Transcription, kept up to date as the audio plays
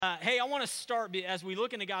Hey, I want to start, as we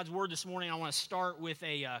look into God's Word this morning, I want to start with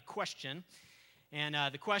a question. And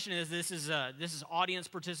the question is, this is audience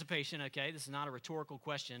participation, okay? This is not a rhetorical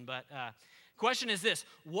question, but question is this: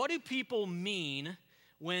 what do people mean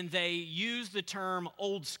when they use the term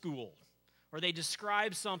old school, or they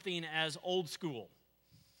describe something as old school?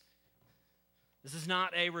 This is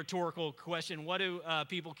not a rhetorical question. What do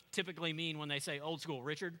people typically mean when they say old school?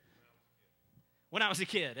 Richard? When I was a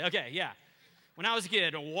kid. Okay, yeah. When I was a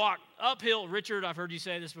kid, I walked uphill. Richard, I've heard you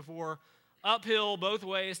say this before. Uphill both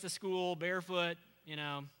ways to school, barefoot,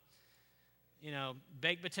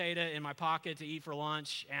 baked potato in my pocket to eat for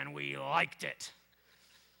lunch, and we liked it.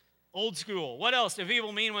 Old school. What else do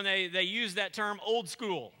people mean when they use that term old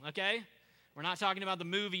school, okay? We're not talking about the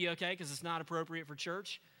movie, okay, because it's not appropriate for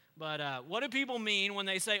church. But what do people mean when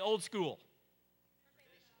they say old school?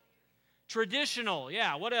 Traditional,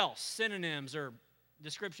 yeah. What else? Synonyms or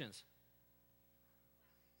descriptions?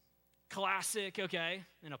 Classic, okay,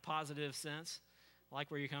 in a positive sense. I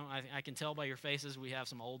like where you come. I can tell by your faces we have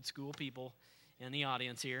some old school people in the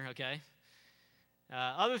audience here, okay?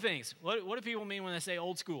 Other things. What do people mean when they say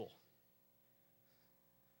old school?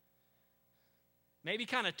 Maybe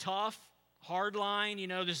kind of tough, hard line,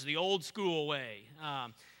 this is the old school way.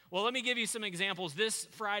 Well, let me give you some examples. This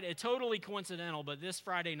Friday, totally coincidental, but this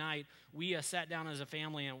Friday night, we sat down as a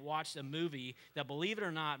family and watched a movie that, believe it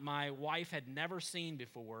or not, my wife had never seen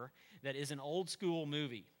before, that is an old school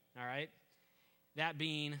movie, all right? That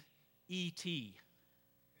being E.T.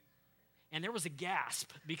 And there was a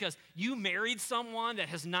gasp, because you married someone that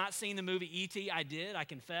has not seen the movie E.T. I did, I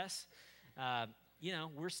confess.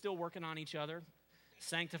 We're still working on each other.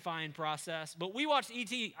 Sanctifying process. But we watched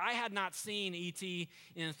E.T. I had not seen E.T.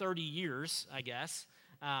 in 30 years, I guess.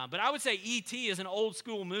 But I would say E.T. is an old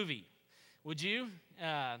school movie. Would you?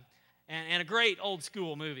 And a great old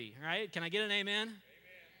school movie, right? Can I get an amen? Amen.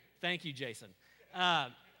 Thank you, Jason.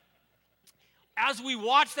 As we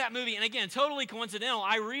watched that movie, and again, totally coincidental,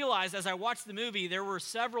 I realized as I watched the movie, there were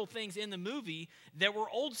several things in the movie that were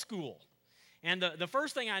old school. And the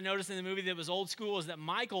first thing I noticed in the movie that was old school is that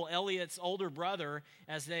Michael, Elliot's older brother,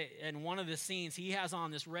 in one of the scenes, he has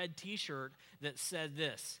on this red T-shirt that said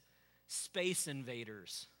this: Space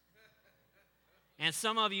Invaders. And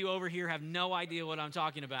some of you over here have no idea what I'm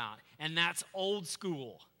talking about. And that's old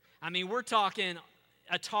school. I mean, we're talking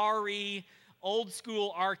Atari, old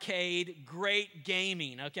school arcade, great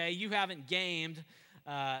gaming, okay? You haven't gamed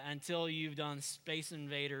until you've done Space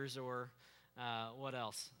Invaders or what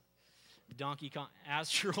else? Donkey Kong,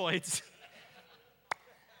 asteroids.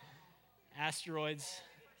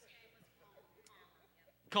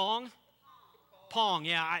 Kong? Pong,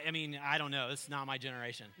 yeah, I don't know. It's not my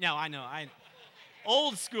generation. No, I know.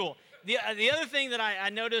 Old school. The other thing that I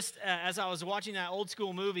noticed as I was watching that old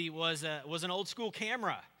school movie was an old school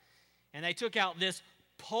camera. And they took out this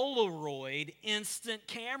Polaroid instant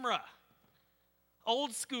camera.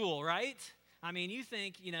 Old school, right? I mean, you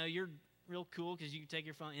think, you're real cool because you can take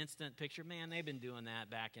your phone, instant picture. Man, they've been doing that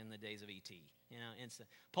back in the days of E.T., instant.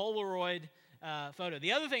 Polaroid photo.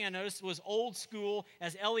 The other thing I noticed was old school.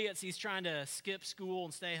 As he's trying to skip school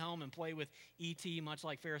and stay home and play with E.T., much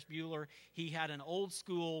like Ferris Bueller. He had an old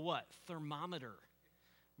school, thermometer.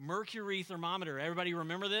 Mercury thermometer. Everybody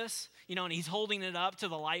remember this? And he's holding it up to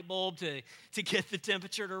the light bulb to get the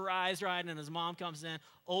temperature to rise, right? And his mom comes in.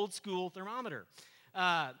 Old school thermometer.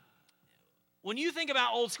 When you think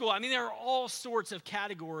about old school, there are all sorts of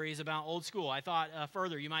categories about old school. I thought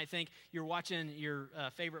further, you might think you're watching your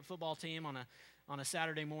favorite football team on a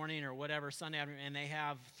Saturday morning or whatever, Sunday afternoon, and they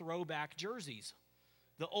have throwback jerseys.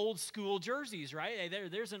 The old school jerseys, right? Hey,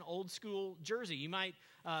 there's an old school jersey. You might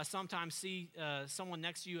sometimes see someone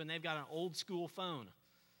next to you and they've got an old school phone.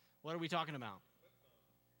 What are we talking about?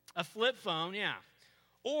 A flip phone, yeah.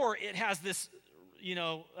 Or it has this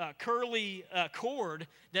curly cord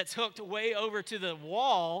that's hooked way over to the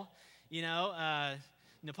wall,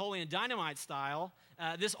 Napoleon Dynamite style,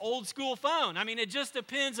 this old school phone. It just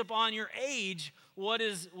depends upon your age what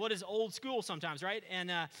is old school sometimes, right?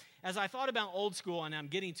 And as I thought about old school, and I'm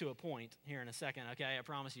getting to a point here in a second, okay, I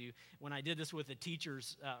promise you, when I did this with the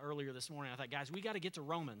teachers earlier this morning, I thought, guys, we got to get to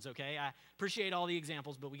Romans, okay? I appreciate all the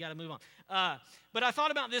examples, but we got to move on. But I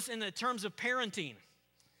thought about this in the terms of parenting.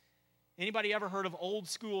 Anybody ever heard of old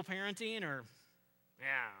school parenting? Or,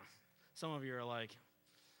 yeah, some of you are like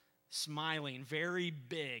smiling very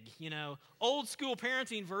big, Old school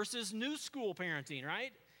parenting versus new school parenting,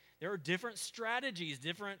 right? There are different strategies,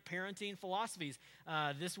 different parenting philosophies.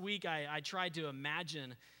 This week I tried to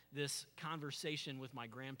imagine this conversation with my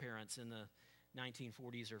grandparents in the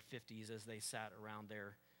 1940s or 50s as they sat around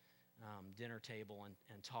their dinner table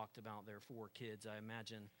and talked about their 4 kids. I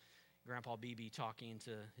imagine Grandpa Beebe talking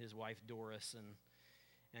to his wife Doris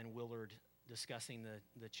and Willard discussing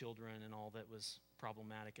the children and all that was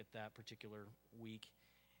problematic at that particular week.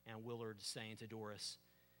 And Willard saying to Doris,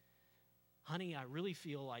 "Honey, I really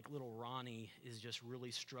feel like little Ronnie is just really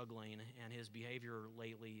struggling, and his behavior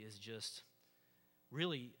lately is just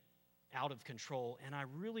really out of control, and I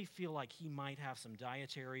really feel like he might have some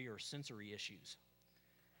dietary or sensory issues."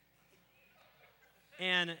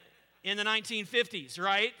 And in the 1950s,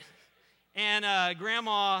 right? And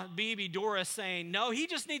Grandma Beebe Doris saying, "No, he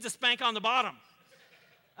just needs a spank on the bottom."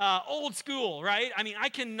 Old school, right? I mean, I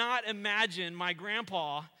cannot imagine my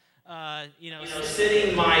grandpa,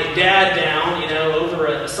 sitting my dad down, over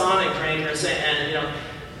a Sonic drink and saying,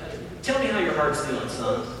 "Tell me how your heart's doing,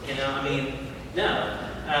 son." No.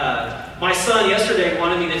 My son yesterday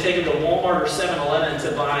wanted me to take him to Walmart or 7-Eleven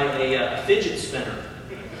to buy a fidget spinner.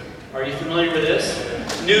 Are you familiar with this?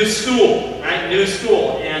 New school, right? New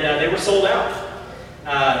school. And they were sold out.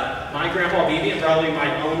 My Grandpa Beebe and probably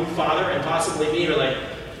my own father and possibly me were like,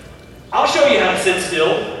 "I'll show you how to sit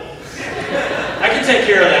still. I can take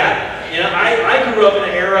care of that." I grew up in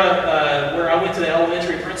an era where I went to the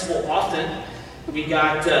elementary principal often. We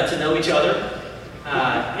got to know each other.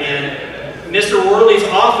 And Mr. Worley's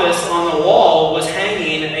office on the wall was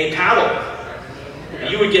hanging a paddle.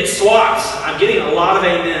 You would get swats. I'm getting a lot of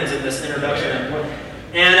amens in this introduction.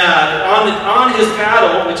 And on his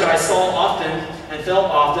paddle, which I saw often and felt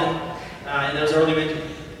often in those early days,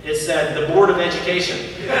 it said the Board of Education.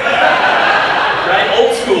 Right?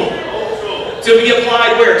 Old school. To be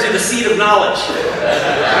applied where? To the seat of knowledge.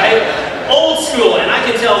 Right? Old school. And I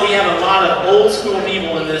can tell we have a lot of old school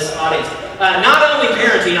people in this audience. Not only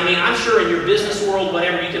parenting, I'm sure in your business world,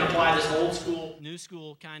 whatever, you can apply this old school, new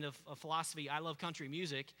school kind of philosophy. I love country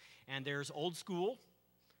music, and there's old school,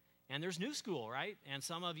 and there's new school, right? And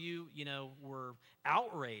some of you, were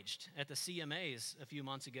outraged at the CMAs a few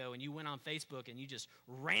months ago, and you went on Facebook and you just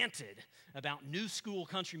ranted about new school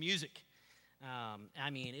country music.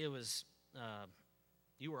 It was,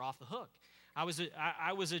 you were off the hook. I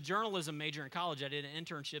was a journalism major in college. I did an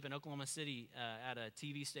internship in Oklahoma City at a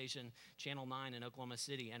TV station, Channel 9 in Oklahoma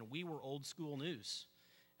City, and we were old school news,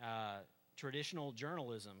 traditional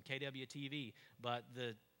journalism, KWTV, but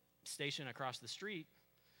the station across the street,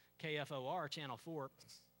 KFOR, Channel 4,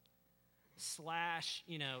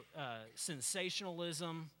 /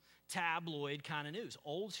 sensationalism, tabloid kind of news,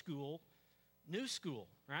 old school, new school,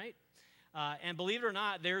 right? And believe it or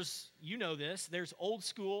not, there's old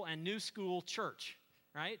school and new school church,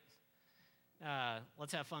 right?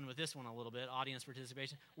 Let's have fun with this one a little bit, audience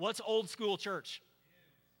participation. What's old school church?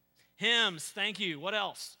 Hymns, thank you. What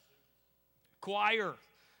else? Choir.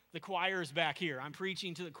 The choir's back here. I'm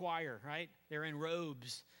preaching to the choir, right? They're in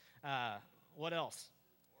robes. What else?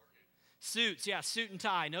 Suits, yeah, suit and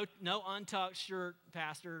tie. No untucked shirt,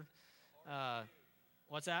 pastor.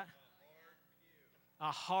 What's that?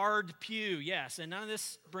 A hard pew, yes. And none of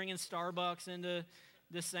this bringing Starbucks into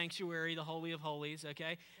this sanctuary, the Holy of Holies,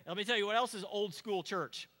 okay? Let me tell you what else is old school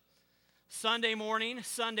church. Sunday morning,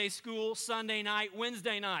 Sunday school, Sunday night,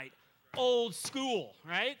 Wednesday night. Old school,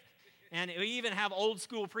 right? And we even have old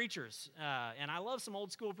school preachers. And I love some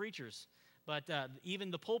old school preachers. But even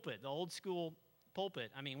the pulpit, the old school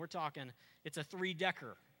pulpit, we're talking, it's a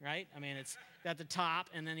 3-decker, right? It's got the top,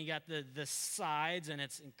 and then you got the sides, and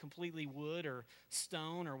it's completely wood or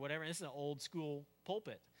stone or whatever. This is an old school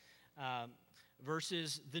pulpit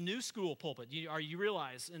versus the new school pulpit. You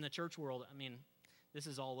realize in the church world, this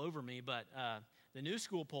is all over me, but the new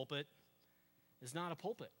school pulpit is not a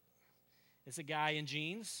pulpit. It's a guy in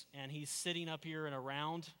jeans, and he's sitting up here at a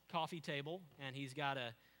round coffee table, and he's got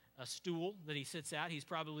a stool that he sits at. He's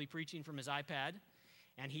probably preaching from his iPad,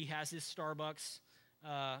 and he has his Starbucks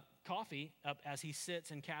coffee up as he sits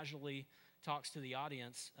and casually talks to the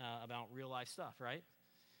audience about real life stuff, right?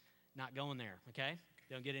 Not going there, okay?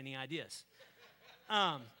 Don't get any ideas.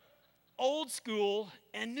 Old school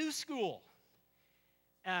and new school.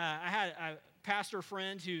 I had a pastor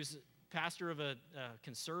friend who's pastor of a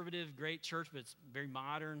conservative, great church, but it's very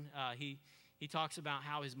modern. He talks about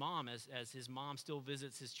how his mom, as his mom still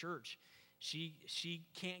visits his church, she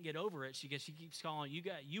can't get over it. She keeps calling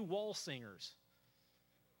you wall singers.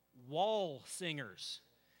 Wall singers.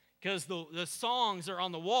 Because the songs are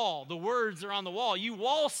on the wall. The words are on the wall. You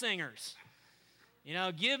wall singers.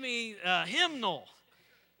 Give me a hymnal.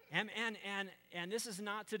 And this is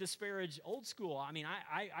not to disparage old school.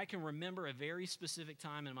 I can remember a very specific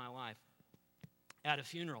time in my life at a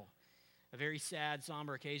funeral, a very sad,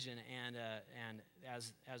 somber occasion, and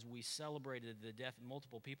as we celebrated the death of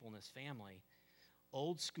multiple people in this family,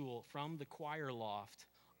 old school, from the choir loft,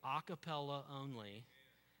 a cappella only,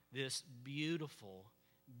 this beautiful,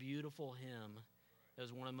 beautiful hymn that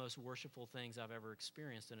was one of the most worshipful things I've ever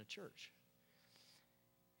experienced in a church.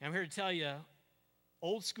 And I'm here to tell you,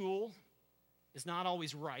 old school is not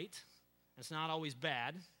always right. It's not always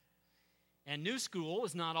bad. And new school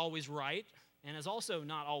is not always right and is also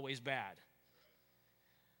not always bad.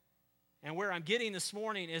 And where I'm getting this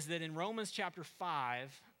morning is that in Romans chapter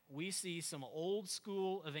 5, we see some old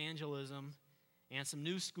school evangelism and some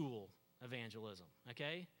new school evangelism,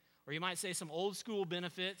 okay? Or you might say some old school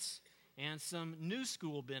benefits and some new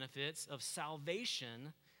school benefits of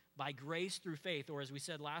salvation by grace through faith, or as we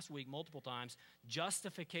said last week multiple times,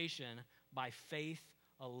 justification by faith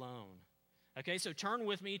alone. Okay, so turn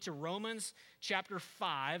with me to Romans chapter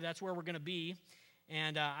 5. That's where we're going to be.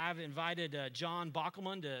 And I've invited John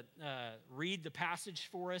Bockelman to read the passage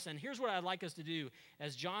for us. And here's what I'd like us to do.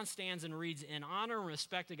 As John stands and reads, in honor and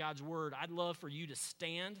respect to God's word, I'd love for you to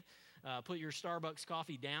stand, put your Starbucks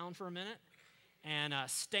coffee down for a minute, and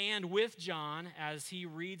stand with John as he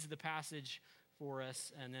reads the passage for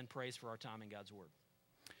us and then prays for our time in God's word.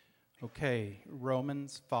 Okay,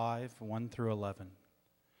 Romans 5, 1 through 11.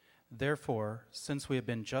 Therefore, since we have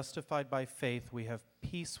been justified by faith, we have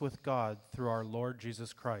peace with God through our Lord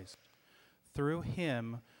Jesus Christ. Through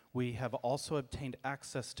him, we have also obtained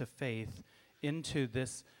access to faith into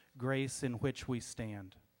this grace in which we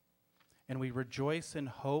stand. And we rejoice in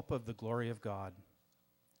hope of the glory of God.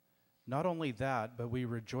 Not only that, but we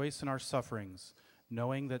rejoice in our sufferings,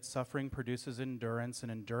 knowing that suffering produces endurance, and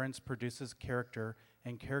endurance produces character,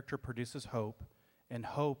 and character produces hope, and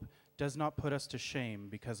hope does not put us to shame,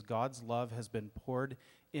 because God's love has been poured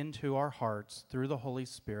into our hearts through the Holy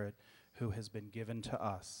Spirit who has been given to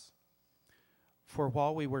us. For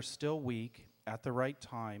while we were still weak, at the right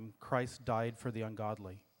time, Christ died for the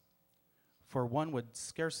ungodly. For one would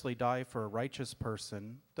scarcely die for a righteous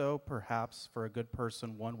person, though perhaps for a good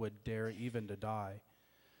person one would dare even to die.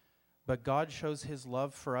 But God shows his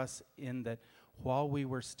love for us in that while we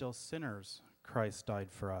were still sinners, Christ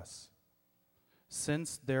died for us.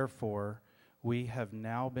 Since, therefore, we have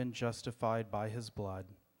now been justified by his blood,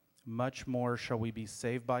 much more shall we be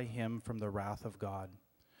saved by him from the wrath of God.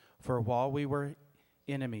 For while we were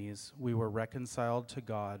enemies, we were reconciled to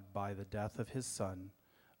God by the death of his Son.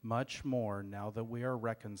 Much more, now that we are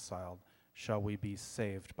reconciled, shall we be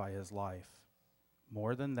saved by his life.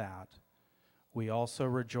 More than that, we also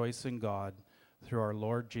rejoice in God through our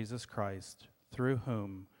Lord Jesus Christ, through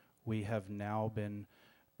whom we have now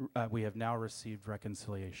received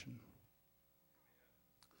reconciliation.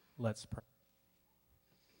 Let's pray.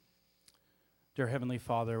 Dear Heavenly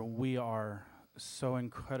Father, we are so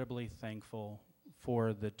incredibly thankful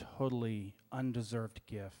for the totally undeserved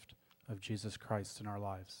gift of Jesus Christ in our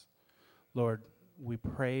lives. Lord, we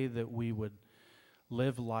pray that we would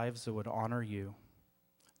live lives that would honor you,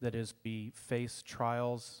 that as we face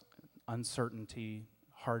trials, uncertainty,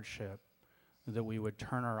 hardship, that we would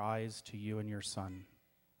turn our eyes to you and your Son.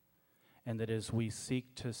 And that as we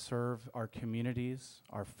seek to serve our communities,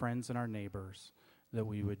 our friends, and our neighbors, that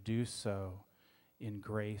we would do so in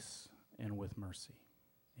grace and with mercy.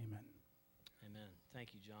 Amen. Amen.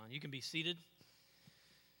 Thank you, John. You can be seated.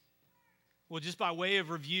 Well, just by way of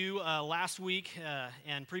review, last week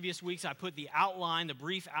and previous weeks, I put the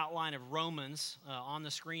brief outline of Romans on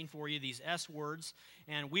the screen for you, these S words.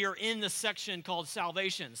 And we are in the section called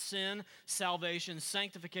salvation: sin, salvation,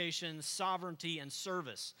 sanctification, sovereignty, and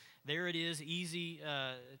service. There it is, easy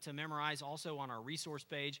to memorize, also on our resource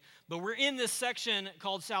page. But we're in this section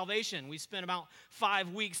called salvation. We spent about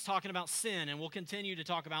 5 weeks talking about sin, and we'll continue to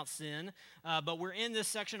talk about sin. But we're in this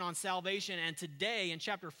section on salvation, and today in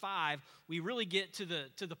chapter 5, we really get to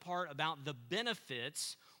the part about the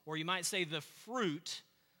benefits, or you might say the fruit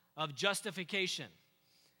of justification.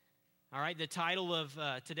 All right, the title of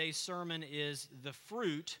today's sermon is The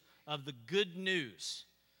Fruit of the Good News.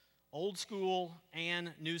 Old school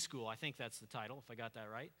and new school. I think that's the title, if I got that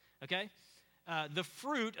right. Okay? The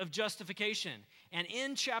fruit of justification. And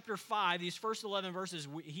in chapter 5, these first 11 verses,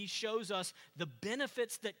 he shows us the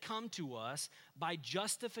benefits that come to us by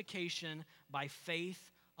justification by faith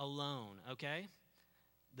alone. Okay?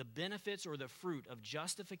 The benefits or the fruit of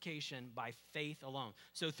justification by faith alone.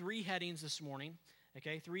 So 3 headings this morning.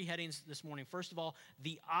 Okay? 3 headings this morning. First of all,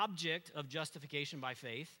 the object of justification by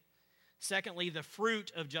faith. Secondly, the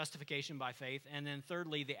fruit of justification by faith. And then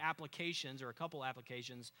thirdly, the applications, or a couple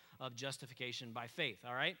applications, of justification by faith.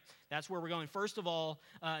 All right? That's where we're going. First of all,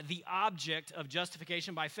 the object of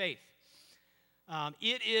justification by faith.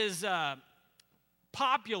 It is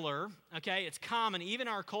popular, okay, it's common, even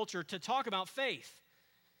in our culture, to talk about faith.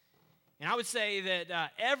 And I would say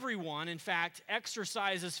that everyone, in fact,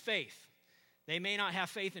 exercises faith. They may not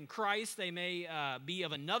have faith in Christ. They may be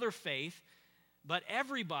of another faith. But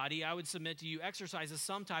everybody, I would submit to you, exercises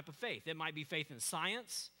some type of faith. It might be faith in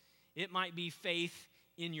science. It might be faith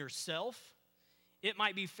in yourself. It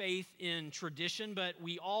might be faith in tradition. But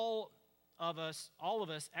all of us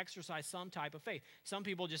exercise some type of faith. Some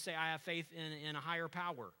people just say, I have faith in a higher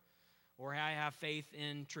power. Or I have faith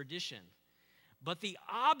in tradition. But the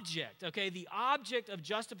object of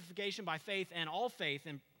justification by faith and all faith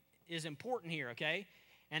is important here, okay?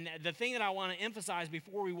 And the thing that I want to emphasize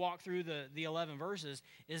before we walk through the 11 verses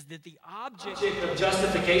is that the object of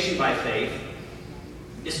justification by faith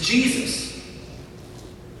is Jesus.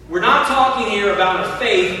 We're not talking here about a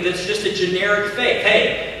faith that's just a generic faith.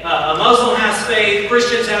 Hey, a Muslim has faith,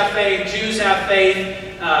 Christians have faith, Jews have faith,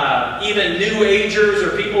 even New Agers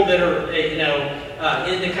or people that are,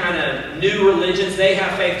 into kind of new religions, they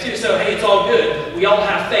have faith too. So, hey, it's all good. We all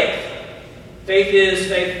have faith. Faith,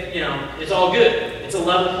 it's all good. It's a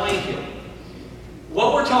level playing field.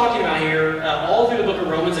 What we're talking about here, all through the book of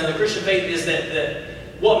Romans and the Christian faith, is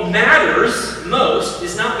that what matters most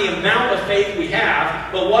is not the amount of faith we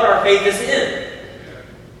have, but what our faith is in.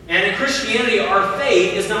 And in Christianity, our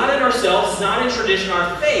faith is not in ourselves, it's not in tradition.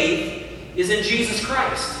 Our faith is in Jesus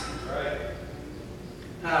Christ.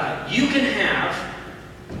 You can have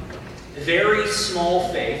very small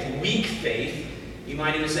faith, weak faith. You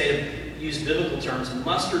might even say, to use biblical terms,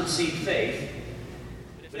 mustard seed faith.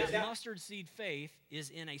 But if that mustard seed faith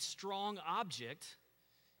is in a strong object,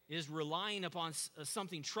 is relying upon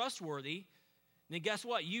something trustworthy, then guess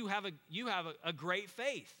what? You have a great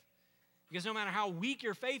faith. Because no matter how weak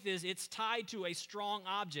your faith is, it's tied to a strong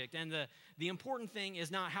object. And the important thing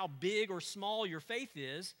is not how big or small your faith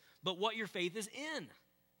is, but what your faith is in.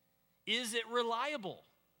 Is it reliable?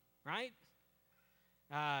 Right?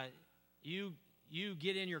 You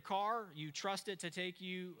get in your car, you trust it to take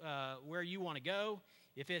you where you want to go.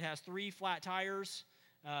 If it has 3 flat tires,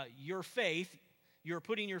 you're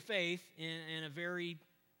putting your faith in a very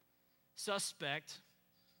suspect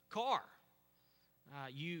car.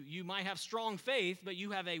 You might have strong faith, but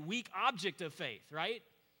you have a weak object of faith, right?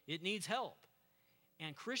 It needs help.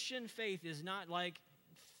 And Christian faith is not like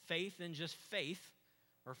faith in just faith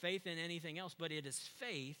or faith in anything else, but it is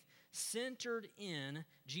faith centered in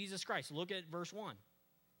Jesus Christ. Look at verse 1.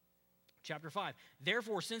 Chapter 5.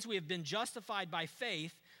 Therefore, since we have been justified by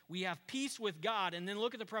faith, we have peace with God. And then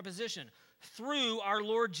look at the preposition. Through our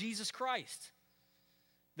Lord Jesus Christ.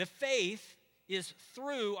 The faith is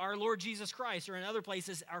through our Lord Jesus Christ. Or in other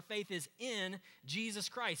places, our faith is in Jesus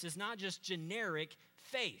Christ. It's not just generic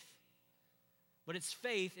faith. But it's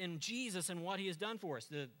faith in Jesus and what he has done for us.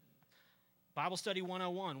 The Bible Study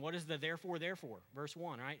 101, what is the therefore? Verse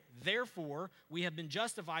 1, right? Therefore, we have been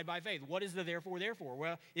justified by faith. What is the therefore?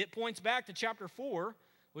 Well, it points back to chapter 4,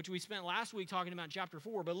 which we spent last week talking about chapter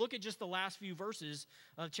 4. But look at just the last few verses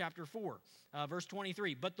of chapter 4. Verse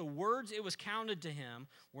 23, but the words it was counted to him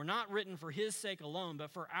were not written for his sake alone,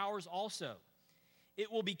 but for ours also.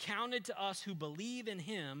 It will be counted to us who believe in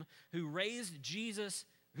him who raised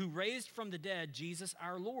from the dead Jesus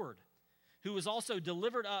our Lord, who was also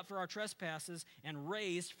delivered up for our trespasses and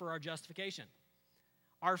raised for our justification.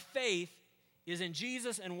 Our faith is in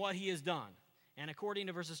Jesus and what he has done. And according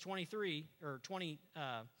to verses 24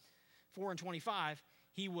 and 25,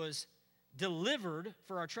 he was delivered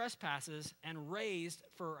for our trespasses and raised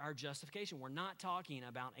for our justification. We're not talking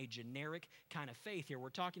about a generic kind of faith here. We're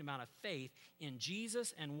talking about a faith in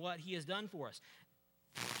Jesus and what he has done for us.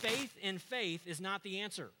 Faith in faith is not the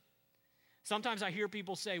answer. Sometimes I hear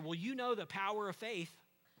people say, well, you know the power of faith.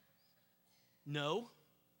 No.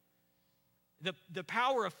 The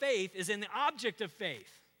power of faith is in the object of faith.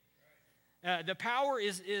 The power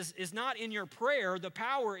is not in your prayer. The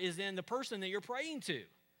power is in the person that you're praying to.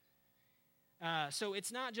 So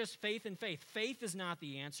it's not just faith in faith. Faith is not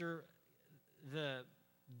the answer.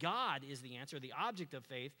 God is the answer. The object of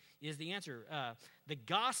faith is the answer. The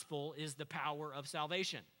gospel is the power of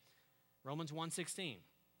salvation. Romans 1:16.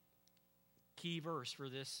 Key verse for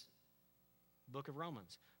this book of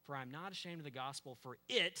Romans. For I am not ashamed of the gospel, for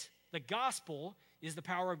it, the gospel, is the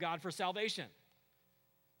power of God for salvation.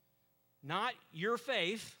 Not your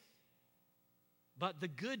faith, but the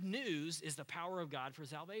good news is the power of God for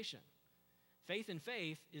salvation. Faith in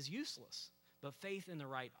faith is useless, but faith in the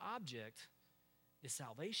right object is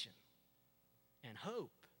salvation and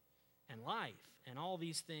hope and life and all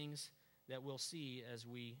these things that we'll see as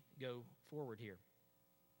we go forward here.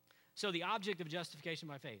 So the object of justification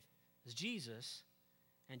by faith is Jesus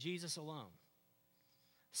and Jesus alone.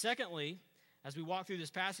 Secondly, as we walk through this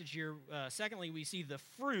passage here, we see the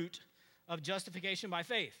fruit of justification by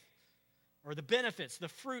faith, or the benefits, the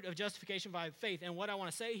fruit of justification by faith. And what I want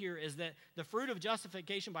to say here is that the fruit of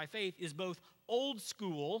justification by faith is both old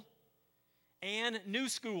school and new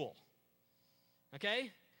school.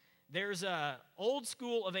 Okay? There's old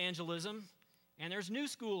school evangelism and there's new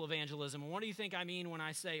school evangelism. And what do you think I mean when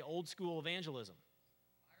I say old school evangelism?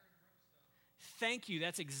 Thank you.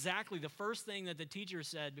 That's exactly the first thing that the teacher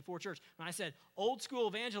said before church. When I said old school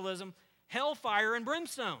evangelism, hellfire and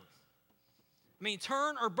brimstone. I mean,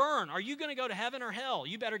 turn or burn. Are you going to go to heaven or hell?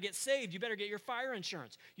 You better get saved. You better get your fire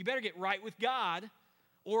insurance. You better get right with God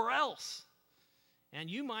or else. And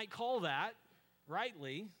you might call that,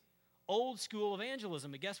 rightly, old school evangelism.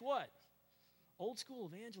 But guess what? Old school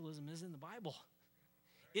evangelism is in the Bible.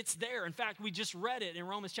 It's there. In fact, we just read it in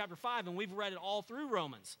Romans chapter 5, and we've read it all through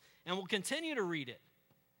Romans, and we'll continue to read it.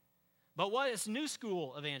 But what is new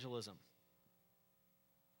school evangelism?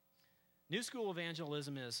 New school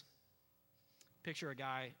evangelism is, picture a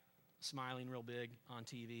guy smiling real big on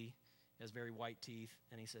TV, he has very white teeth,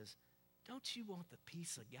 and he says, "Don't you want the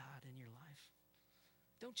peace of God in your life?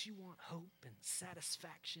 Don't you want hope and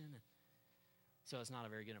satisfaction?" So it's not a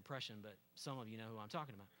very good impression, but some of you know who I'm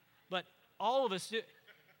talking about. But all of us do.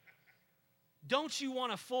 Don't you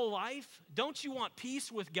want a full life? Don't you want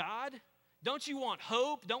peace with God? Don't you want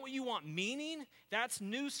hope? Don't you want meaning? That's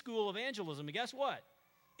new school evangelism. And guess what?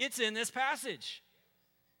 It's in this passage.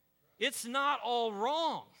 It's not all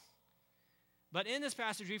wrong. But in this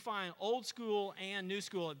passage, we find old school and new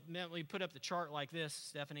school. We put up the chart like this,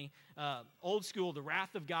 Stephanie. Old school, the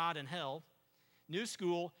wrath of God and hell. New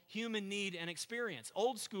school, human need and experience.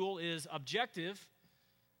 Old school is objective.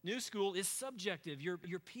 New school is subjective, your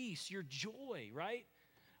peace, your joy, right?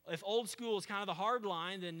 If old school is kind of the hard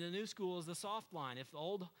line, then the new school is the soft line. If the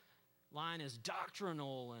old line is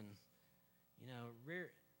doctrinal and,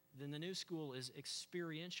 then the new school is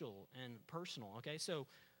experiential and personal, okay? So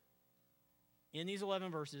in these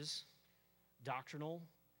 11 verses, doctrinal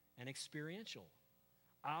and experiential,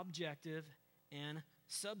 objective and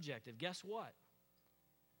subjective. Guess what?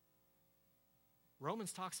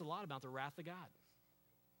 Romans talks a lot about the wrath of God.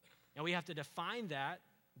 And we have to define that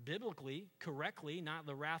biblically, correctly, not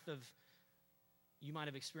the wrath of you might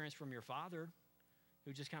have experienced from your father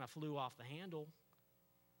who just kind of flew off the handle.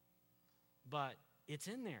 But it's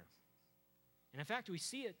in there. And in fact, we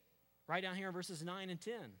see it right down here in verses 9 and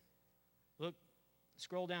 10. Look,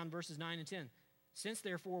 scroll down verses 9 and 10. Since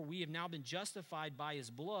therefore we have now been justified by his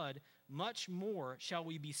blood, much more shall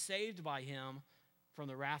we be saved by him from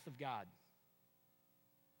the wrath of God.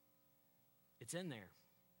 It's in there.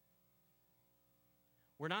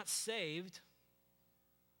 We're not saved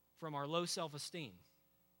from our low self-esteem.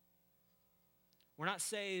 We're not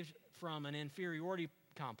saved from an inferiority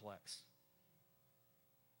complex.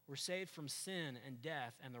 We're saved from sin and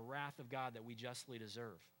death and the wrath of God that we justly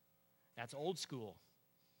deserve. That's old school.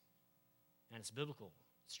 And it's biblical.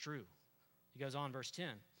 It's true. He goes on, verse 10.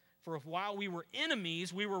 For if while we were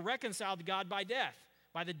enemies, we were reconciled to God by death,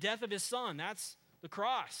 by the death of his son. That's the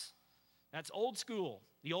cross. That's old school,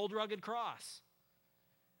 the old rugged cross.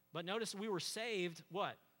 But notice we were saved,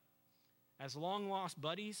 what? As long-lost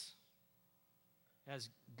buddies? As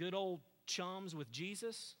good old chums with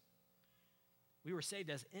Jesus? We were saved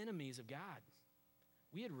as enemies of God.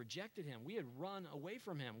 We had rejected him. We had run away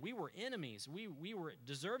from him. We were enemies. We were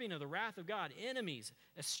deserving of the wrath of God, enemies,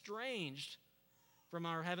 estranged from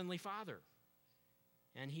our heavenly Father.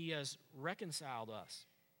 And he has reconciled us.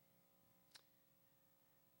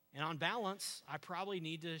 And on balance, I probably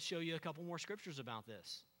need to show you a couple more scriptures about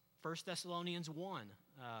this. 1 Thessalonians 1,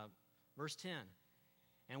 verse 10.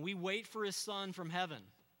 And we wait for his Son from heaven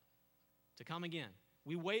to come again.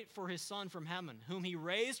 We wait for his Son from heaven, whom he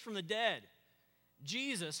raised from the dead,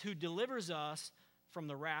 Jesus, who delivers us from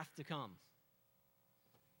the wrath to come.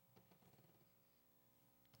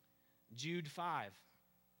 Jude 5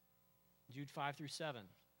 through 7.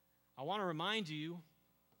 I want to remind you,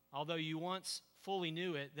 although you once fully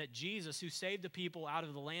knew it, that Jesus, who saved the people out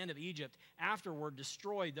of the land of Egypt, afterward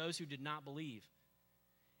destroyed those who did not believe.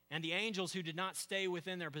 And the angels who did not stay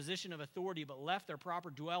within their position of authority but left their proper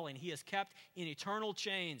dwelling, he has kept in eternal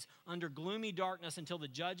chains under gloomy darkness until the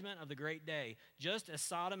judgment of the great day. Just as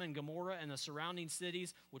Sodom and Gomorrah and the surrounding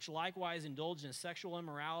cities, which likewise indulged in sexual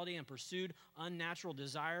immorality and pursued unnatural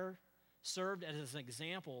desire, served as an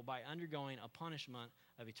example by undergoing a punishment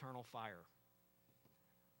of eternal fire.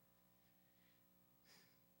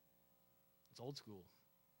 It's old school.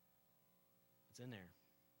 It's in there.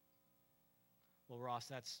 Well, Ross,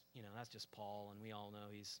 that's just Paul, and we all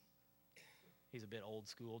know he's a bit old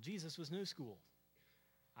school. Jesus was new school.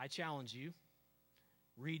 I challenge you,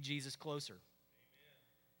 read Jesus closer. Amen.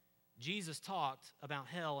 Jesus talked about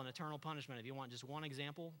hell and eternal punishment. If you want just one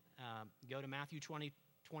example, go to Matthew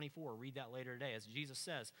 20:24. Read that later today. As Jesus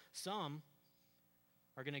says, some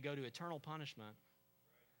are going to go to eternal punishment,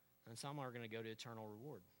 and some are going to go to eternal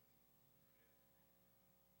reward.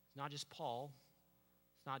 It's not just Paul.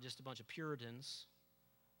 It's not just a bunch of Puritans.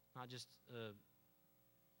 Not just a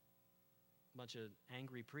bunch of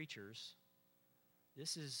angry preachers.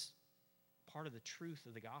 This is part of the truth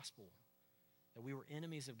of the gospel, that we were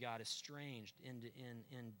enemies of God, estranged,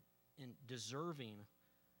 in deserving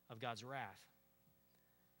of God's wrath.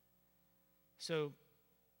 So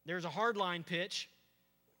there's a hardline pitch,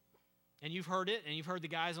 and you've heard it, and you've heard the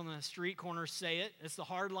guys on the street corners say it. It's the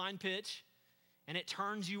hardline pitch, and it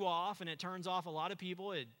turns you off, and it turns off a lot of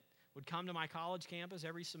people. It would come to my college campus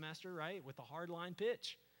every semester, right, with the hardline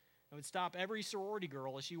pitch. It would stop every sorority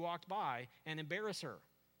girl as she walked by and embarrass her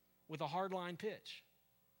with a hardline pitch.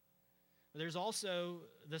 But there's also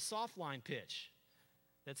the softline pitch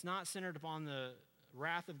that's not centered upon the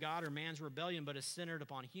wrath of God or man's rebellion, but is centered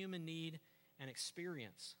upon human need and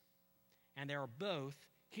experience. And they are both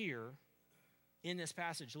here in this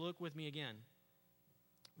passage. Look with me again,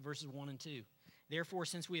 verses 1 and 2. Therefore,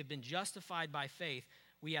 since we have been justified by faith,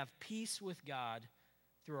 we have peace with God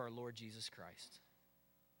through our Lord Jesus Christ.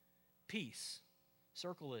 Peace.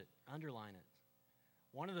 Circle it, underline it.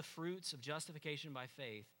 One of the fruits of justification by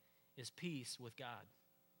faith is peace with God.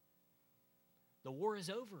 The war is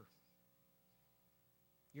over.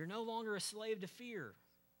 You're no longer a slave to fear.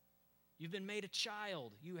 You've been made a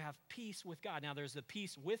child. You have peace with God. Now, there's the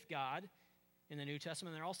peace with God in the New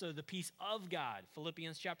Testament. There's also the peace of God.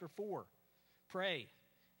 Philippians chapter 4. Pray,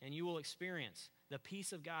 and you will experience the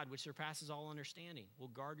peace of God, which surpasses all understanding, will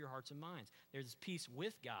guard your hearts and minds. There's peace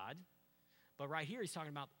with God, but right here he's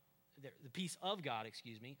talking about the peace of God,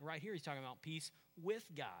 Right here he's talking about peace with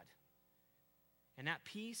God. And that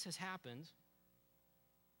peace has happened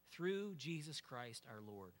through Jesus Christ our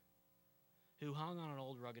Lord, who hung on an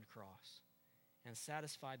old rugged cross and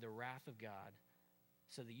satisfied the wrath of God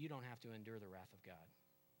so that you don't have to endure the wrath of God,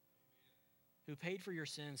 who paid for your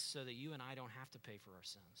sins so that you and I don't have to pay for our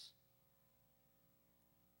sins.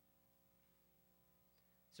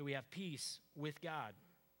 So we have peace with God.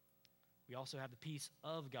 We also have the peace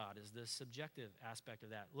of God as the subjective aspect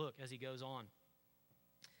of that. Look, as he goes on.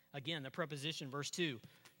 Again, the preposition, verse 2.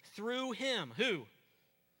 Through him, who?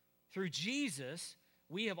 Through Jesus,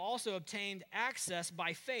 we have also obtained access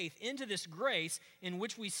by faith into this grace in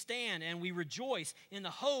which we stand, and we rejoice in the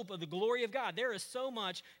hope of the glory of God. There is so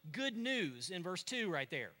much good news in verse 2 right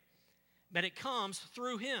there. But it comes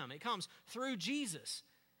through him. It comes through Jesus,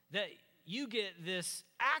 that you get this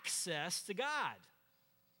access to God.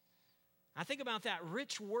 Now think about that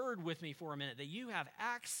rich word with me for a minute, that you have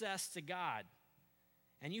access to God.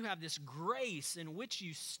 And you have this grace in which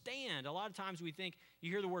you stand. A lot of times we think,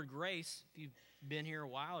 you hear the word grace, if you've been here a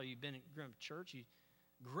while, or you've been in church,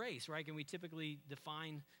 grace, right? And we typically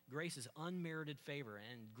define grace as unmerited favor.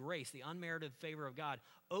 And grace, the unmerited favor of God,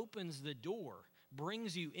 opens the door,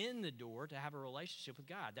 brings you in the door to have a relationship with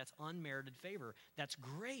God. That's unmerited favor. That's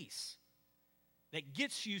grace that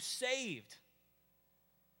gets you saved.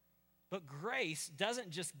 But grace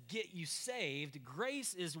doesn't just get you saved.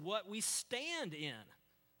 Grace is what we stand in,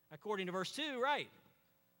 according to verse 2, right?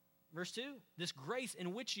 Verse 2, this grace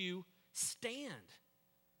in which you stand,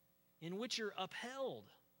 in which you're upheld.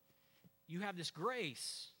 You have this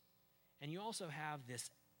grace, and you also have this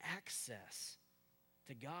access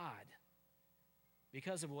to God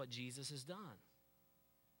because of what Jesus has done.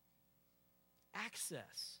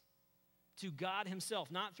 Access to God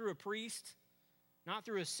himself, not through a priest, not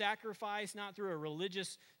through a sacrifice, not through a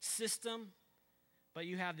religious system, but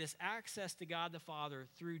you have this access to God the Father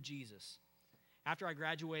through Jesus. After I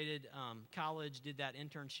graduated college, did that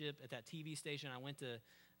internship at that TV station, I went to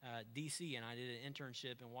D.C. and I did an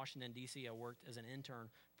internship in Washington, D.C. I worked as an intern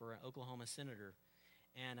for an Oklahoma senator.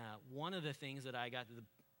 And one of the things that I got, the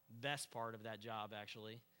best part of that job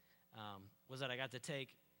actually, was that I got to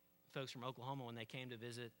take folks from Oklahoma when they came to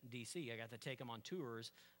visit D.C. I got to take them on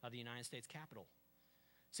tours of the United States Capitol.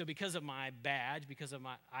 So because of my badge,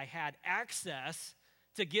 I had access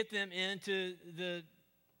to get them into the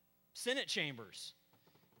Senate chambers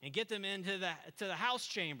and get them into the House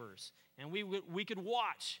chambers. And we could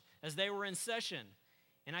watch as they were in session.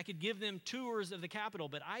 And I could give them tours of the Capitol,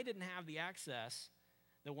 but I didn't have the access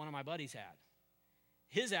that one of my buddies had.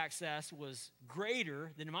 His access was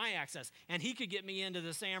greater than my access. And he could get me into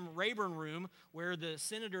the Sam Rayburn room where the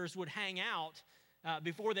senators would hang out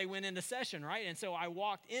before they went into session, right? And so I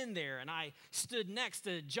walked in there and I stood next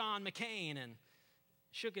to John McCain and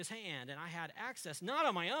shook his hand, and I had access, not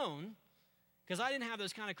on my own, because I didn't have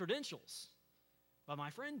those kind of credentials, but my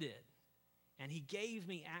friend did. And he gave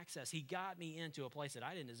me access. He got me into a place that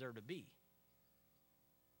I didn't deserve to be.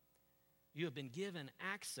 You have been given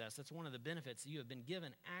access. That's one of the benefits. You have been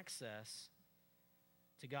given access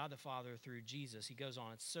to God the Father through Jesus. He goes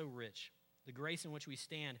on, it's so rich. The grace in which we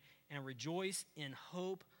stand and rejoice in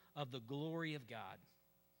hope of the glory of God.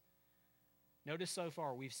 Notice so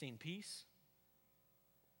far we've seen peace.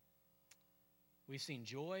 We've seen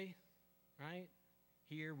joy, right?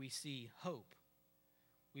 Here we see hope.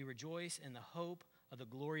 We rejoice in the hope of the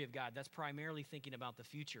glory of God. That's primarily thinking about the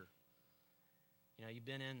future. You know, you've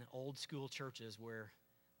been in old school churches where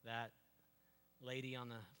that lady on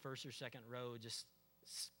the first or second row just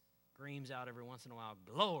screams out every once in a while,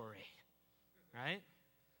 glory, right?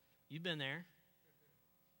 You've been there.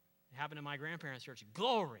 It happened in my grandparents' church,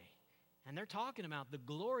 glory. And they're talking about the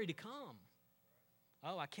glory to come.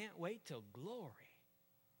 Oh, I can't wait till glory.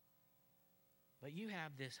 But you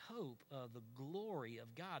have this hope of the glory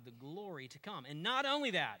of God, the glory to come. And not only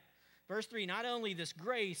that, verse 3, not only this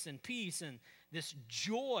grace and peace and this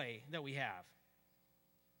joy that we have.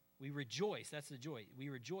 We rejoice, that's the joy. We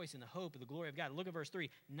rejoice in the hope of the glory of God. Look at verse 3.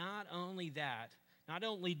 Not only that, not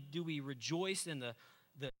only do we rejoice in the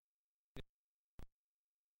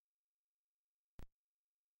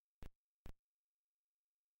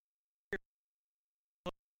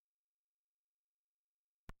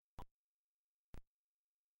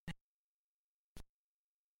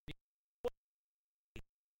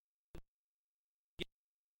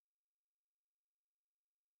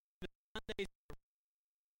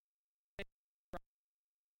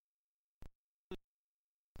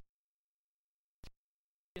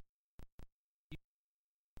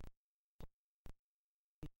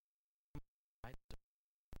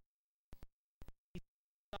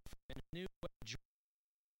new joy,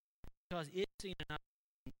 because it's in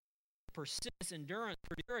persistence, endurance,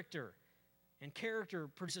 character, and character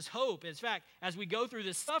produces hope. In fact, as we go through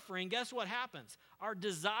this suffering, guess what happens? Our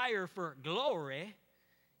desire for glory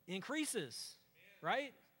increases,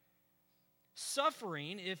 right?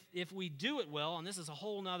 Suffering, if we do it well, and this is a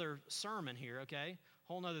whole nother sermon here, okay?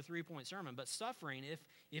 Whole nother 3-point sermon, but suffering,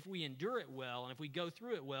 if we endure it well and if we go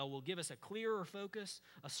through it well, will give us a clearer focus,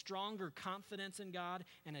 a stronger confidence in God,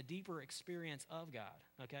 and a deeper experience of God,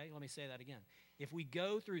 okay? Let me say that again. If we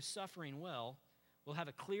go through suffering well, we'll have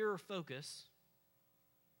a clearer focus,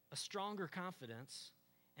 a stronger confidence,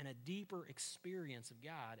 and a deeper experience of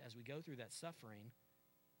God as we go through that suffering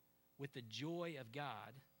with the joy of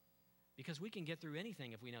God, because we can get through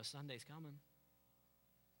anything if we know Sunday's coming.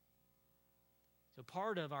 So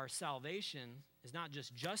part of our salvation is not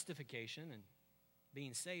just justification and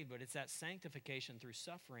being saved, but it's that sanctification through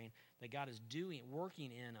suffering that God is doing,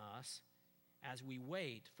 working in us as we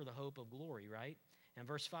wait for the hope of glory, right? And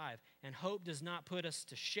verse 5, and hope does not put us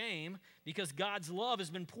to shame because God's love has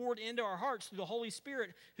been poured into our hearts through the Holy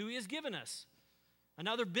Spirit who He has given us.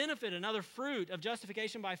 Another benefit, another fruit of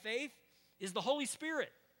justification by faith is the Holy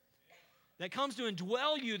Spirit that comes to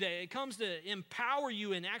indwell you, that it comes to empower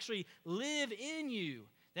you and actually live in you,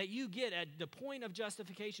 that you get at the point of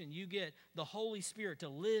justification, you get the Holy Spirit to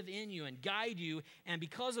live in you and guide you, and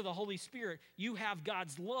because of the Holy Spirit, you have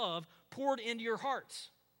God's love poured into your hearts.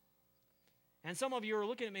 And some of you are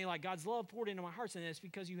looking at me like God's love poured into my hearts, and it's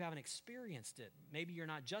because you haven't experienced it. Maybe you're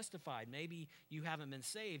not justified. Maybe you haven't been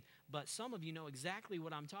saved. But some of you know exactly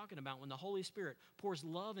what I'm talking about when the Holy Spirit pours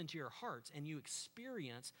love into your hearts and you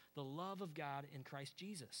experience the love of God in Christ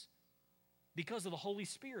Jesus because of the Holy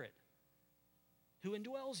Spirit who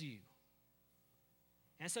indwells you.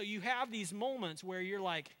 And so you have these moments where you're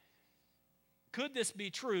like, could this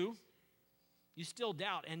be true? You still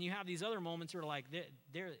doubt, and you have these other moments where like,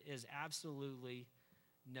 there is absolutely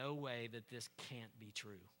no way that this can't be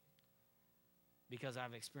true because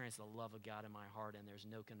I've experienced the love of God in my heart, and there's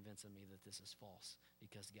no convincing me that this is false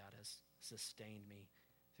because God has sustained me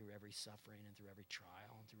through every suffering and through every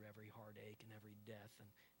trial and through every heartache and every death and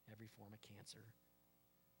every form of cancer.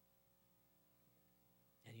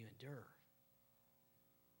 And you endure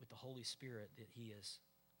with the Holy Spirit that He has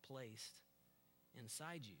placed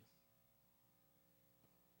inside you.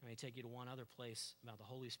 Let me take you to one other place about the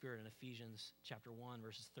Holy Spirit in Ephesians chapter 1,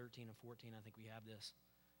 verses 13 and 14. I think we have this.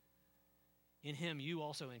 In Him, you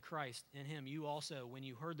also, in Christ, in Him, you also, when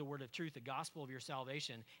you heard the word of truth, the gospel of your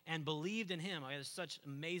salvation, and believed in Him. There's such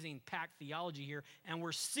amazing packed theology here. And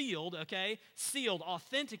we're sealed, okay? Sealed,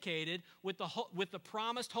 authenticated with the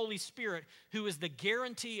promised Holy Spirit, who is the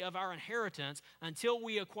guarantee of our inheritance until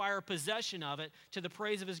we acquire possession of it to the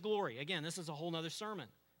praise of His glory. Again, this is a whole other sermon,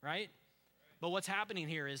 right? But what's happening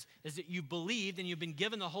here is that you believed and you've been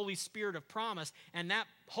given the Holy Spirit of promise, and that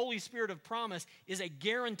Holy Spirit of promise is a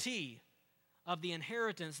guarantee of the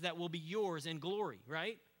inheritance that will be yours in glory,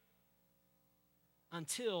 right?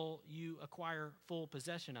 Until you acquire full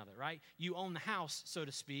possession of it, right? You own the house, so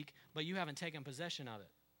to speak, but you haven't taken possession of it,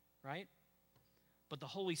 right? But the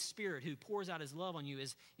Holy Spirit who pours out his love on you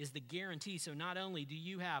is the guarantee. So not only do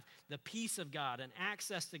you have the peace of God and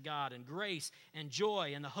access to God and grace and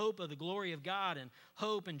joy and the hope of the glory of God and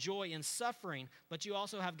hope and joy in suffering, but you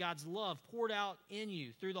also have God's love poured out in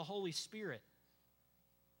you through the Holy Spirit.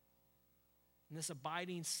 In this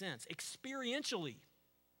abiding sense, experientially,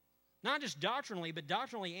 not just doctrinally, but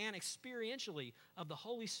doctrinally and experientially of the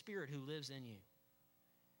Holy Spirit who lives in you.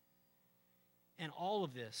 And all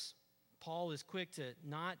of this, Paul is quick to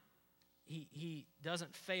not, he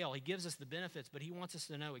doesn't fail. He gives us the benefits, but he wants us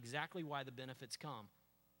to know exactly why the benefits come.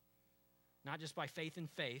 Not just by faith in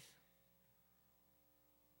faith,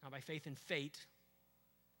 not by faith in fate,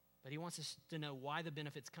 but he wants us to know why the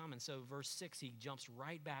benefits come. And so verse 6, he jumps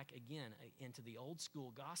right back again into the old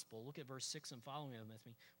school gospel. Look at verse 6 and follow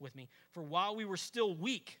with me. For while we were still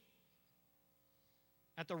weak,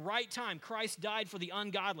 at the right time, Christ died for the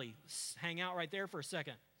ungodly. Let's hang out right there for a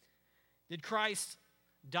second. Did Christ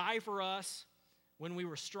die for us when we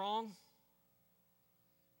were strong?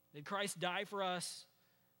 Did Christ die for us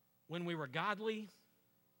when we were godly?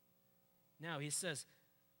 No, he says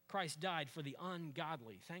Christ died for the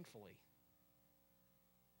ungodly, thankfully.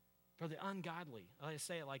 For the ungodly. I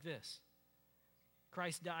say it like this.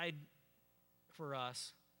 Christ died for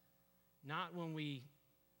us not when we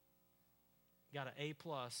got an A+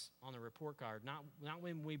 on the report card, not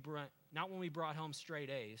when we brought home straight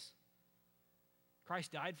A's.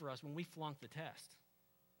 Christ died for us when we flunked the test.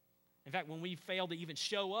 In fact, when we failed to even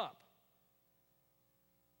show up.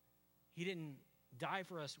 He didn't die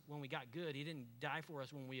for us when we got good. He didn't die for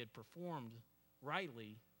us when we had performed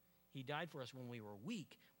rightly. He died for us when we were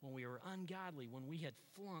weak, when we were ungodly, when we had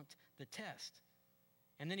flunked the test.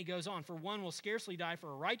 And then he goes on, for one will scarcely die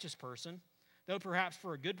for a righteous person, though perhaps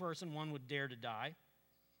for a good person one would dare to die.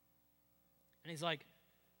 And he's like,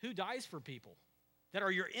 who dies for people that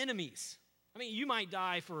are your enemies? I mean, you might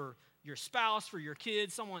die for your spouse, for your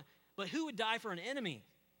kids, someone, but who would die for an enemy?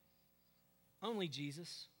 Only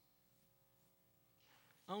Jesus.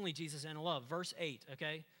 Only Jesus and love. Verse 8,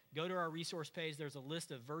 okay? Go to our resource page. There's a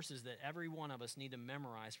list of verses that every one of us need to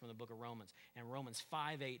memorize from the book of Romans. And Romans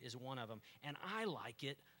 5:8 is one of them. And I like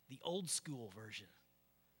it, the old school version.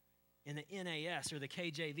 In the NAS or the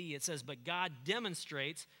KJV, it says, but God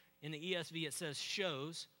demonstrates. In the ESV, it says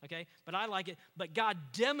shows, okay? But I like it. But God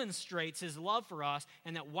demonstrates his love for us,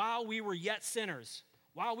 and that while we were yet sinners,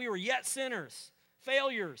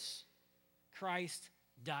 failures, Christ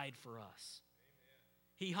died for us. Amen.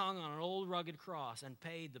 He hung on an old rugged cross and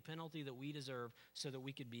paid the penalty that we deserve so that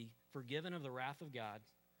we could be forgiven of the wrath of God,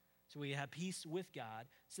 so we have peace with God,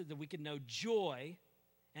 so that we could know joy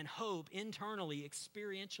and hope internally,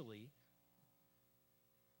 experientially.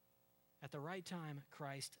 At the right time,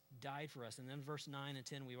 Christ died for us. And then verse 9 and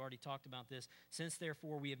 10, we've already talked about this. Since,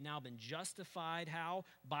 therefore, we have now been justified, how?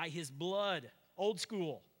 By his blood. Old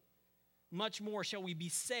school. Much more shall we be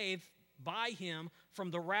saved by him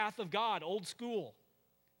from the wrath of God. Old school.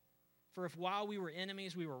 For if while we were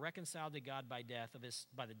enemies, we were reconciled to God by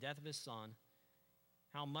the death of his Son,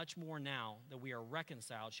 how much more now that we are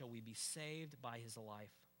reconciled shall we be saved by his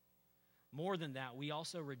life. More than that, we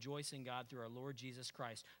also rejoice in God through our Lord Jesus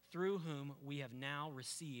Christ, through whom we have now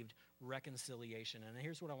received reconciliation. And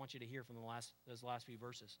here's what I want you to hear from those last few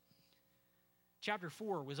verses. Chapter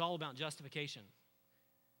 4 was all about justification.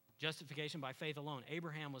 Justification by faith alone.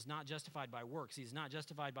 Abraham was not justified by works. He's not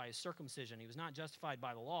justified by his circumcision. He was not justified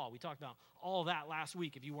by the law. We talked about all that last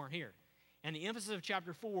week if you weren't here. And the emphasis of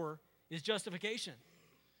chapter 4 is justification.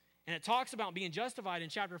 And it talks about being justified in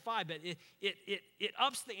chapter 5, but it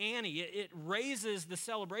ups the ante. It raises the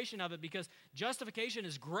celebration of it because justification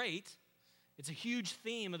is great. It's a huge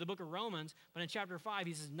theme of the book of Romans. But in chapter 5,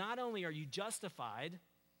 he says, not only are you justified,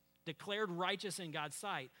 declared righteous in God's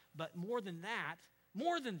sight, but more than that,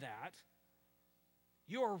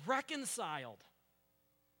 you are reconciled.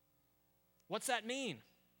 What's that mean?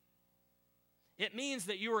 It means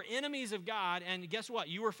that you were enemies of God, and guess what?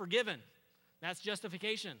 You were forgiven. That's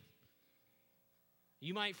justification.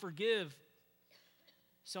 You might forgive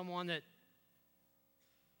someone that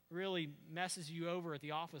really messes you over at the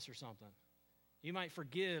office or something. You might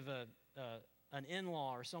forgive an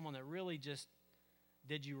in-law or someone that really just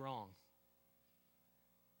did you wrong.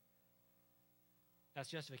 That's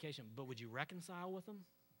justification. But would you reconcile with them?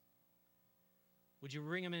 Would you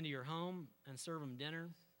bring them into your home and serve them dinner?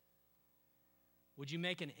 Would you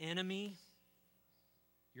make an enemy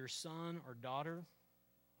your son or daughter?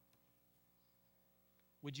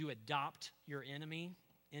 Would you adopt your enemy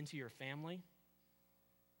into your family?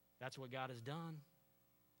 That's what God has done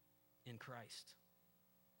in Christ.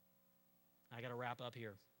 I got to wrap up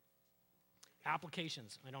here.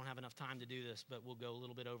 Applications. I don't have enough time to do this, but we'll go a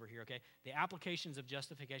little bit over here, okay? The applications of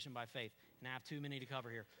justification by faith. And I have too many to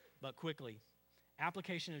cover here, but quickly.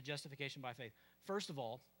 Application of justification by faith. First of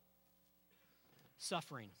all,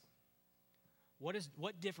 suffering.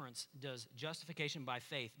 What difference does justification by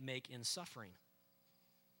faith make in suffering?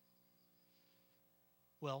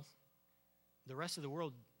 Well, the rest of the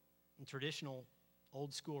world in traditional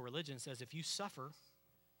old school religion says if you suffer,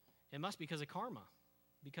 it must be because of karma.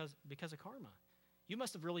 Because of karma. You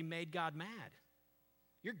must have really made God mad.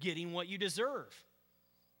 You're getting what you deserve.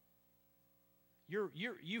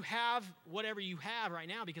 You have whatever you have right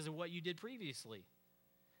now because of what you did previously.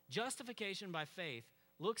 Justification by faith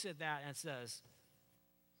looks at that and says,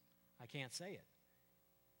 I can't say it.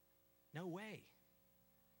 No way.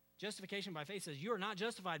 Justification by faith says you are not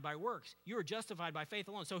justified by works. You are justified by faith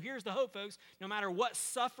alone. So here's the hope, folks. No matter what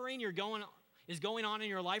suffering is going on in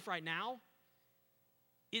your life right now,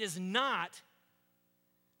 it is not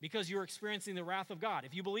because you're experiencing the wrath of God.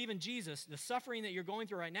 If you believe in Jesus, the suffering that you're going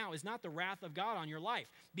through right now is not the wrath of God on your life,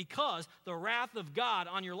 because the wrath of God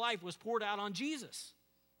on your life was poured out on Jesus.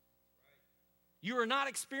 You are not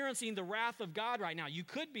experiencing the wrath of God right now. You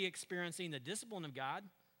could be experiencing the discipline of God.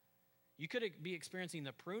 You could be experiencing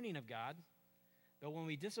the pruning of God. But when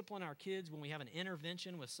we discipline our kids, when we have an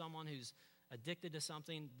intervention with someone who's addicted to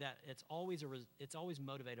something, that it's always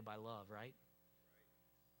motivated by love, right?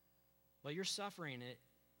 But you're suffering it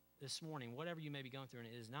this morning, whatever you may be going through, and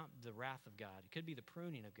it is not the wrath of God. It could be the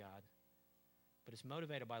pruning of God, but it's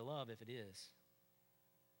motivated by love if it is.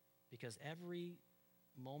 Because every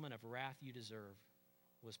moment of wrath you deserve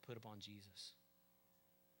was put upon Jesus.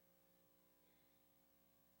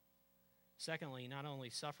 Secondly, not only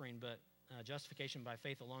suffering, but justification by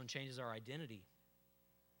faith alone changes our identity.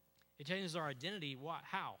 It changes our identity.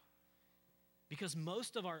 How? Because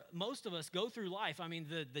most of us go through life. I mean,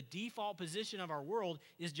 the default position of our world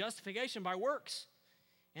is justification by works.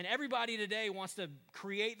 And everybody today wants to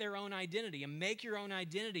create their own identity and make your own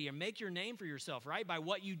identity and make your name for yourself, right? By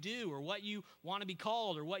what you do or what you want to be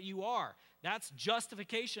called or what you are. That's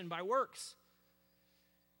justification by works.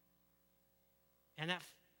 And that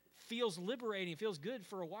feels liberating, feels good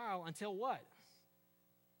for a while until what?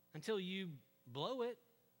 Until you blow it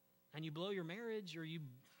and you blow your marriage, or you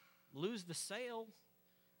lose the sale,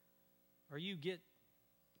 or you get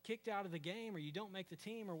kicked out of the game, or you don't make the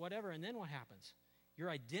team, or whatever, and then what happens? Your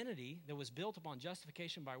identity that was built upon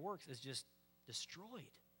justification by works is just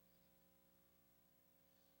destroyed.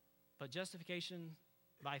 But justification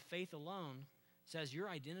by faith alone says your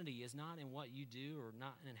identity is not in what you do, or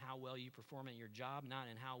not in how well you perform at your job, not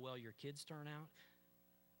in how well your kids turn out,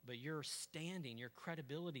 but your standing, your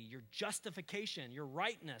credibility, your justification, your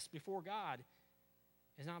rightness before God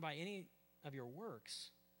is not by any of your works,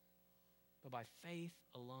 but by faith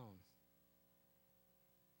alone.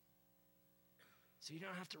 So you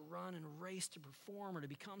don't have to run and race to perform or to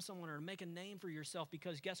become someone or to make a name for yourself,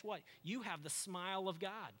 because guess what? You have the smile of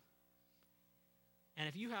God. And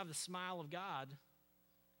if you have the smile of God,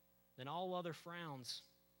 then all other frowns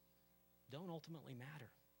don't ultimately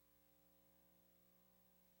matter.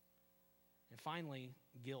 And finally,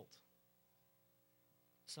 guilt.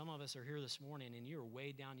 Some of us are here this morning and you're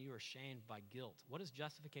weighed down, you are shamed by guilt. What does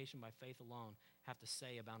justification by faith alone have to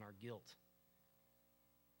say about our guilt?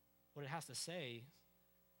 What it has to say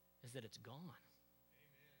is that it's gone.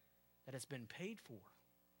 Amen. That it's been paid for.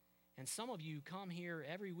 And some of you come here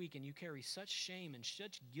every week and you carry such shame and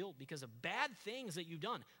such guilt because of bad things that you've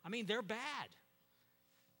done. I mean, they're bad.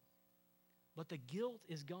 But the guilt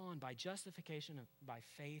is gone by justification by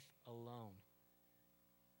faith alone.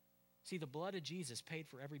 See, the blood of Jesus paid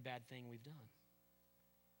for every bad thing we've done.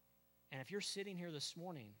 And if you're sitting here this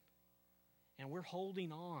morning and we're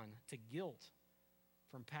holding on to guilt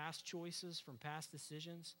from past choices, from past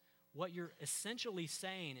decisions, what you're essentially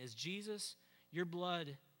saying is, Jesus, your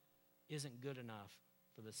blood isn't good enough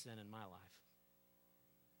for the sin in my life.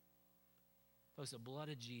 Folks, the blood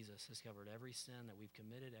of Jesus has covered every sin that we've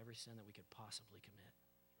committed, every sin that we could possibly commit.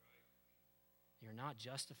 You're not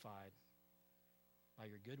justified by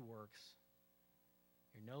your good works.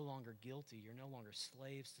 You're no longer guilty. You're no longer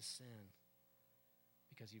slaves to sin,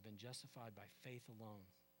 because you've been justified by faith alone.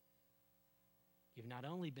 You've not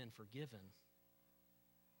only been forgiven,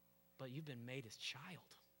 but you've been made his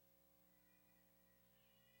child.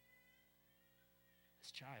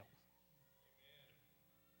 His child.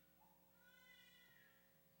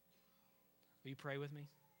 Will you pray with me?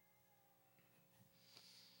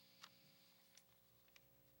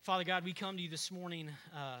 Father God, we come to you this morning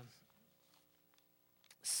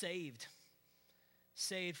saved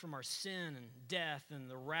from our sin and death and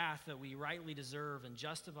the wrath that we rightly deserve, and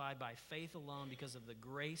justified by faith alone because of the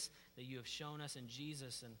grace that you have shown us in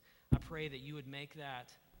Jesus. And I pray that you would make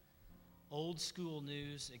that old school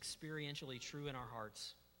news experientially true in our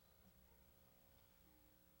hearts.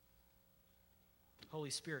 Holy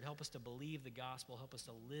Spirit, help us to believe the gospel. Help us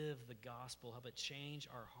to live the gospel. Help it change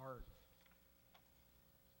our heart.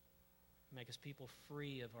 Make us people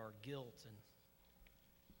free of our guilt and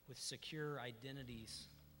with secure identities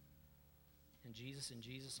in Jesus and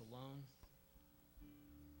Jesus alone,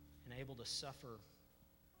 and able to suffer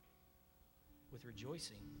with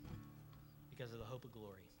rejoicing because of the hope of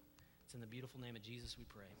glory. It's in the beautiful name of Jesus we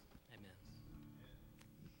pray. Amen.